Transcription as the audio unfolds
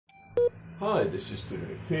Hi, this is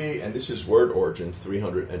Tutor P, and this is Word Origins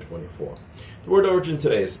 324. The word origin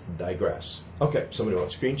today is digress. Okay, somebody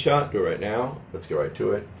wants a screenshot, do it right now. Let's get right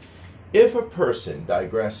to it. If a person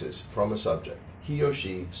digresses from a subject, he or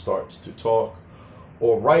she starts to talk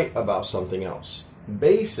or write about something else.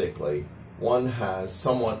 Basically, one has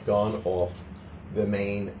somewhat gone off the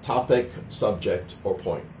main topic, subject, or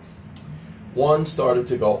point. One started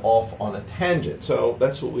to go off on a tangent. So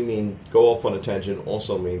that's what we mean. Go off on a tangent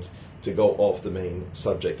also means to go off the main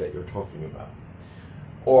subject that you're talking about.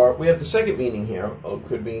 Or we have the second meaning here,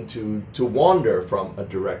 could mean to wander from a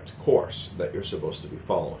direct course that you're supposed to be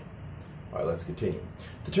following. All right, let's continue.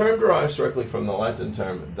 The term derives directly from the Latin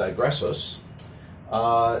term digressus,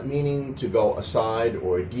 meaning to go aside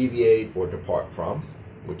or deviate or depart from,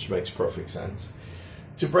 which makes perfect sense.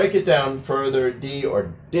 To break it down further, di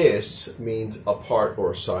or dis means apart or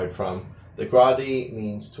aside from. The gradi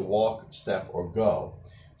means to walk, step, or go.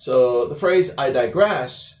 So the phrase I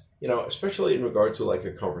digress, especially in regard to like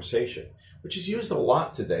a conversation, which is used a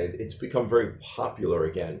lot today, it's become very popular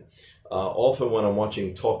again. Often when I'm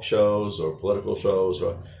watching talk shows or political shows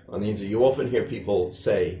or on the internet, you often hear people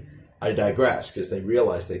say, I digress, because they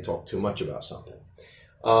realize they talk too much about something.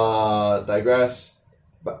 Digress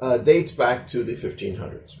dates back to the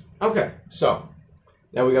 1500s. Okay, so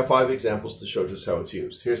now we got 5 examples to show just how it's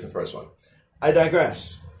used. Here's the first one. I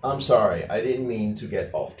digress. I'm sorry, I didn't mean to get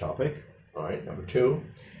off topic. All right, number 2.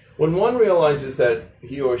 When one realizes that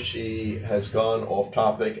he or she has gone off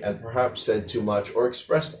topic and perhaps said too much or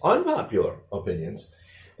expressed unpopular opinions,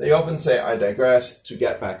 they often say, I digress, to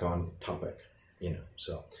get back on topic.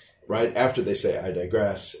 So right after they say, I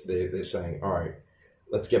digress, they're saying, all right,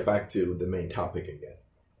 let's get back to the main topic again.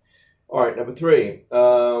 All right, number 3.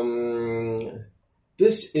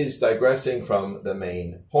 This is digressing from the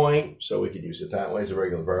main point, so we could use it that way as a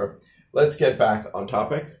regular verb. Let's get back on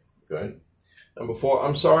topic. Good. Number 4,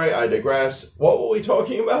 I'm sorry, I digress. What were we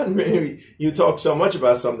talking about? Maybe you talked so much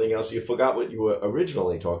about something else you forgot what you were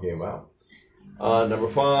originally talking about. Number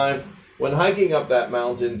 5, when hiking up that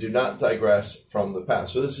mountain, do not digress from the path.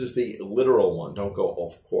 So this is the literal one. Don't go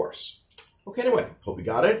off course. Okay, anyway, hope you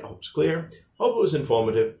got it. Hope it's clear. Hope it was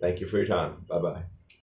informative. Thank you for your time. Bye-bye.